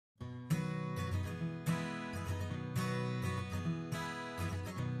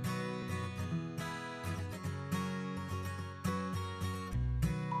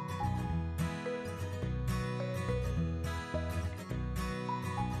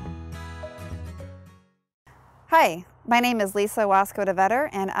Hi, my name is Lisa Wasco-DeVetter,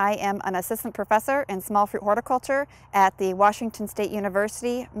 and I am an assistant professor in small fruit horticulture at the Washington State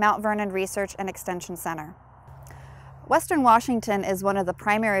University Mount Vernon Research and Extension Center. Western Washington is one of the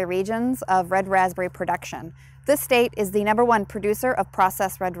primary regions of red raspberry production. This state is the #1 producer of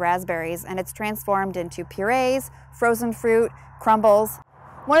processed red raspberries, and it's transformed into purees, frozen fruit, crumbles.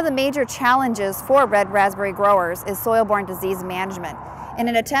 One of the major challenges for red raspberry growers is soil-borne disease management. In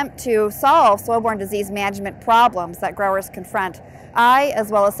an attempt to solve soil-borne disease management problems that growers confront, I,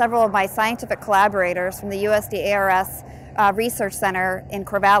 as well as several of my scientific collaborators from the USDA-ARS Research Center in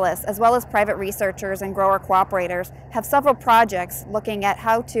Corvallis, as well as private researchers and grower cooperators, have several projects looking at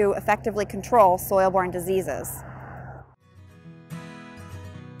how to effectively control soil-borne diseases.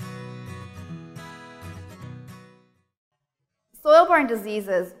 Soil-borne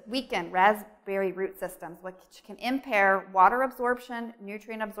diseases weaken raspberry root systems, which can impair water absorption,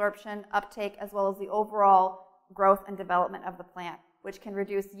 nutrient absorption, uptake, as well as the overall growth and development of the plant, which can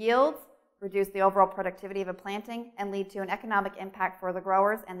reduce yields, reduce the overall productivity of a planting, and lead to an economic impact for the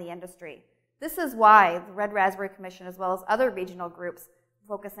growers and the industry. This is why the Red Raspberry Commission, as well as other regional groups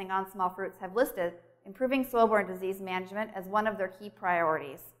focusing on small fruits, have listed improving soil-borne disease management as one of their key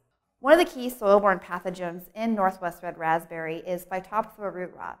priorities. One of the key soil-borne pathogens in Northwest red raspberry is Phytophthora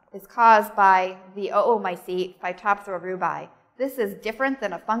root rot. It's caused by the oomycete Phytophthora rubi. This is different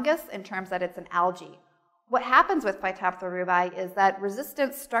than a fungus in terms that it's an algae. What happens with Phytophthora rubi is that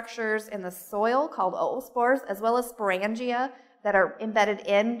resistant structures in the soil called oospores, as well as sporangia that are embedded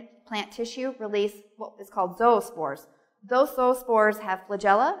in plant tissue, release what is called zoospores. Those zoospores have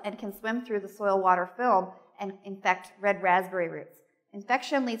flagella and can swim through the soil water film and infect red raspberry roots.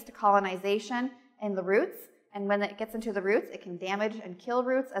 Infection leads to colonization in the roots, and when it gets into the roots, it can damage and kill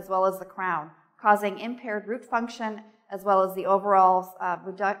roots as well as the crown, causing impaired root function as well as the overall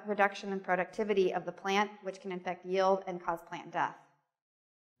reduction in productivity of the plant, which can affect yield and cause plant death.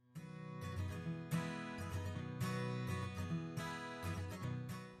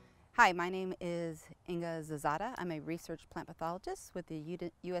 Hi, my name is Inga Zazada. I'm a research plant pathologist with the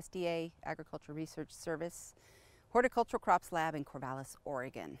USDA Agricultural Research Service Horticultural Crops Lab in Corvallis,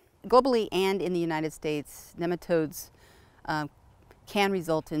 Oregon. Globally and in the United States, nematodes can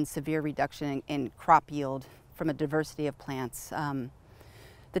result in severe reduction in crop yield from a diversity of plants.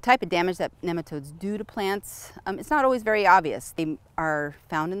 The type of damage that nematodes do to plants, it's not always very obvious. They are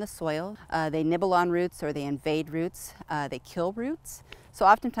found in the soil, they nibble on roots or they invade roots, they kill roots. So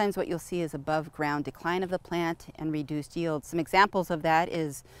oftentimes what you'll see is above ground decline of the plant and reduced yield. Some examples of that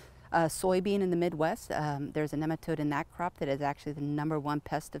is soybean in the Midwest. There's a nematode in that crop that is actually the #1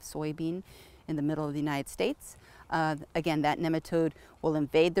 pest of soybean in the middle of the United States. Again, that nematode will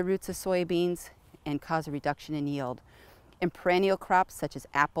invade the roots of soybeans and cause a reduction in yield. In perennial crops such as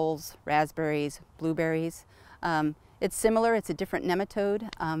apples, raspberries, blueberries, it's similar, it's a different nematode,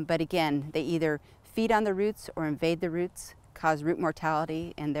 but again, they either feed on the roots or invade the roots, cause root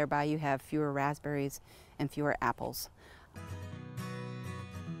mortality, and thereby you have fewer raspberries and fewer apples.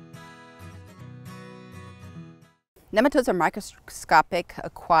 Nematodes are microscopic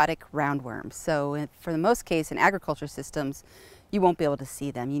aquatic roundworms, so for the most case in agriculture systems, you won't be able to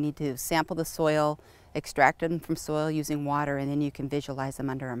see them. You need to sample the soil, extract them from soil using water, and then you can visualize them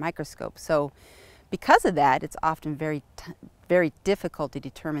under a microscope. So because of that, it's often very difficult to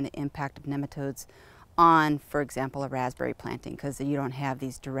determine the impact of nematodes on, for example, a raspberry planting, because you don't have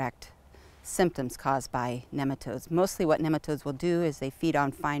these direct symptoms caused by nematodes. Mostly what nematodes will do is they feed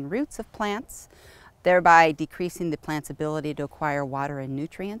on fine roots of plants, thereby decreasing the plant's ability to acquire water and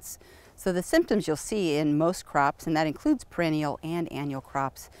nutrients. So the symptoms you'll see in most crops, and that includes perennial and annual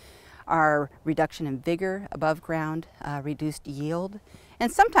crops, are reduction in vigor above ground, reduced yield,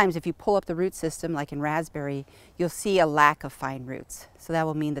 and sometimes if you pull up the root system, like in raspberry, you'll see a lack of fine roots. So that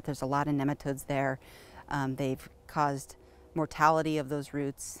will mean that there's a lot of nematodes there. They've caused mortality of those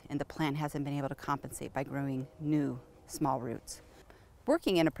roots, and the plant hasn't been able to compensate by growing new small roots.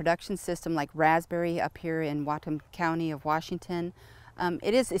 Working in a production system like raspberry up here in Whatcom County of Washington,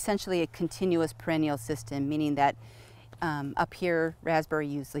 it is essentially a continuous perennial system, meaning that up here raspberry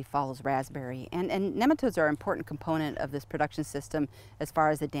usually follows raspberry. And nematodes are an important component of this production system as far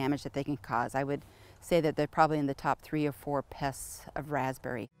as the damage that they can cause. I would say that they're probably in the top 3 or 4 pests of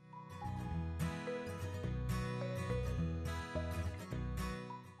raspberry.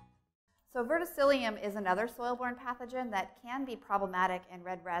 So verticillium is another soil-borne pathogen that can be problematic in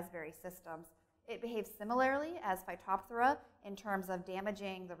red raspberry systems. It behaves similarly as Phytophthora in terms of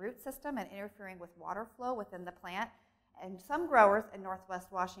damaging the root system and interfering with water flow within the plant. And some growers in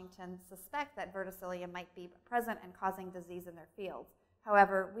Northwest Washington suspect that verticillium might be present and causing disease in their fields.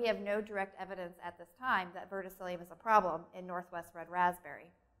 However, we have no direct evidence at this time that verticillium is a problem in northwest red raspberry.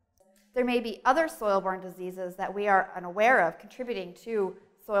 There may be other soil-borne diseases that we are unaware of contributing to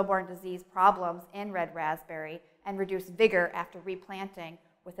soil-borne disease problems in red raspberry and reduce vigor after replanting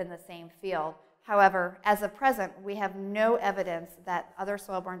within the same field. However, as of present, we have no evidence that other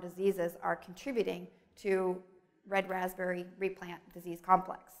soil-borne diseases are contributing to red raspberry replant disease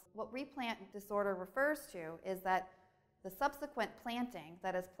complex. What replant disorder refers to is that the subsequent planting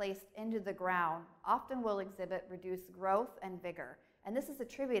that is placed into the ground often will exhibit reduced growth and vigor, and this is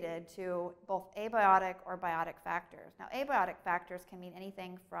attributed to both abiotic or biotic factors. Now, abiotic factors can mean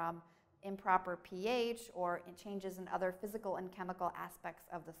anything from improper pH or changes in other physical and chemical aspects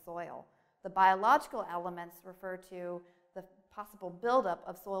of the soil. The biological elements refer to the possible buildup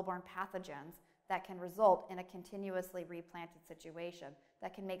of soil-borne pathogens that can result in a continuously replanted situation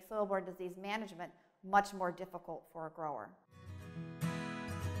that can make soil-borne disease management much more difficult for a grower.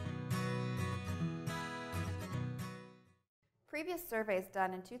 Previous surveys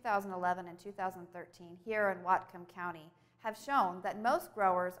done in 2011 and 2013 here in Whatcom County have shown that most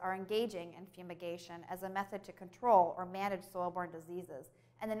growers are engaging in fumigation as a method to control or manage soil-borne diseases,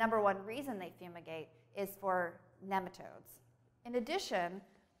 and the number one reason they fumigate is for nematodes. In addition,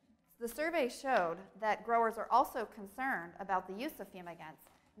 the survey showed that growers are also concerned about the use of fumigants.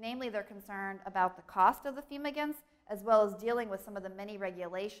 Namely, they're concerned about the cost of the fumigants as well as dealing with some of the many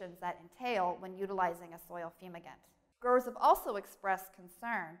regulations that entail when utilizing a soil fumigant. Growers have also expressed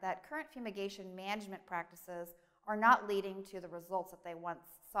concern that current fumigation management practices are not leading to the results that they once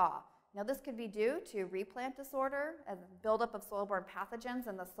saw. Now, this could be due to replant disorder and buildup of soil-borne pathogens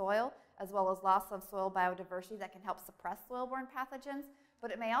in the soil, as well as loss of soil biodiversity that can help suppress soil-borne pathogens,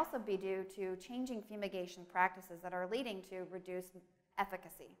 but it may also be due to changing fumigation practices that are leading to reduced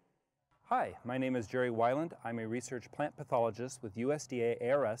efficacy. Hi, my name is Jerry Weiland. I'm a research plant pathologist with USDA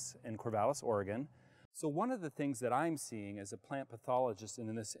ARS in Corvallis, Oregon. So one of the things that I'm seeing as a plant pathologist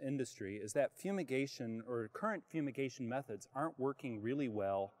in this industry is that fumigation or current fumigation methods aren't working really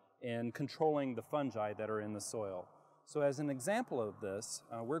well in controlling the fungi that are in the soil. So as an example of this,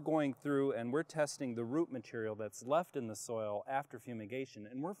 we're going through and we're testing the root material that's left in the soil after fumigation,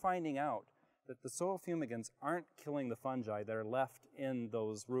 and we're finding out that the soil fumigants aren't killing the fungi that are left in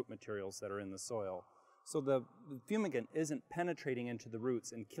those root materials that are in the soil. So the fumigant isn't penetrating into the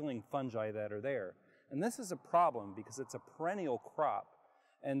roots and killing fungi that are there. And this is a problem because it's a perennial crop,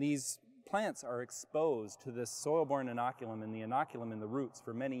 and these plants are exposed to this soil-borne inoculum and the inoculum in the roots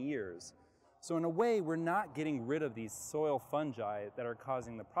for many years. So in a way, we're not getting rid of these soil fungi that are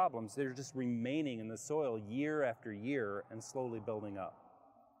causing the problems. They're just remaining in the soil year after year and slowly building up.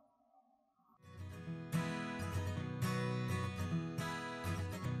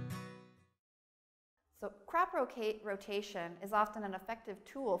 So crop rotation is often an effective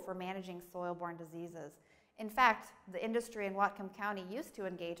tool for managing soil-borne diseases. In fact, the industry in Whatcom County used to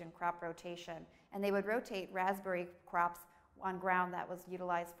engage in crop rotation, and they would rotate raspberry crops on ground that was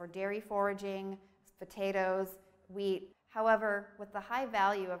utilized for dairy foraging, potatoes, wheat. However, with the high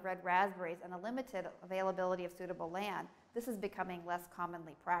value of red raspberries and the limited availability of suitable land, this is becoming less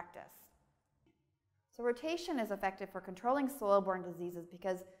commonly practiced. So rotation is effective for controlling soil-borne diseases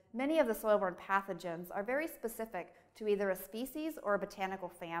because many of the soil-borne pathogens are very specific to either a species or a botanical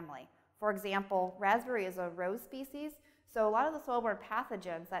family. For example, raspberry is a rose species, so a lot of the soil-borne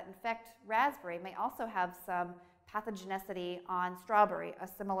pathogens that infect raspberry may also have some pathogenicity on strawberry, a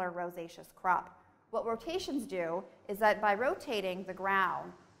similar rosaceous crop. What rotations do is that by rotating the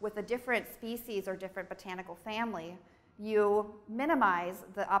ground with a different species or different botanical family, you minimize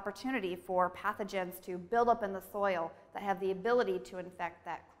the opportunity for pathogens to build up in the soil that have the ability to infect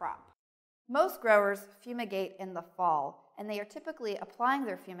that crop. Most growers fumigate in the fall, and they are typically applying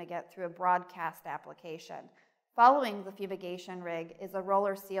their fumigant through a broadcast application. Following the fumigation rig is a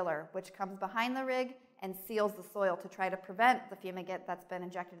roller sealer, which comes behind the rig and seals the soil to try to prevent the fumigant that's been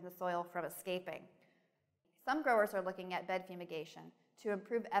injected in the soil from escaping. Some growers are looking at bed fumigation to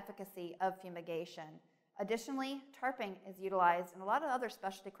improve efficacy of fumigation. Additionally, tarping is utilized in a lot of other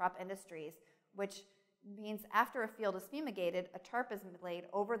specialty crop industries, which means after a field is fumigated, a tarp is laid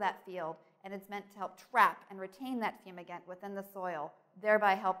over that field, and it's meant to help trap and retain that fumigant within the soil,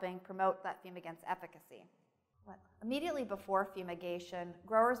 thereby helping promote that fumigant's efficacy. Immediately before fumigation,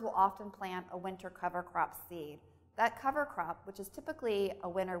 growers will often plant a winter cover crop seed. That cover crop, which is typically a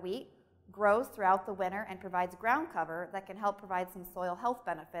winter wheat, grows throughout the winter and provides ground cover that can help provide some soil health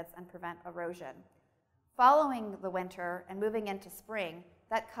benefits and prevent erosion. Following the winter and moving into spring,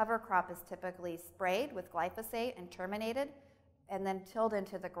 that cover crop is typically sprayed with glyphosate and terminated and then tilled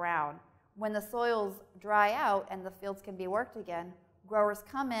into the ground. When the soils dry out and the fields can be worked again, growers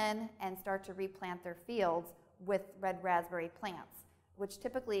come in and start to replant their fields with red raspberry plants, which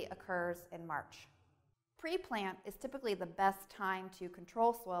typically occurs in March. Pre-plant is typically the best time to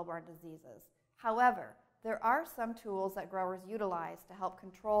control soil-borne diseases. However, there are some tools that growers utilize to help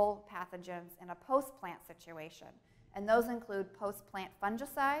control pathogens in a post-plant situation, and those include post-plant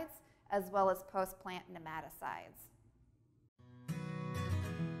fungicides as well as post-plant nematicides.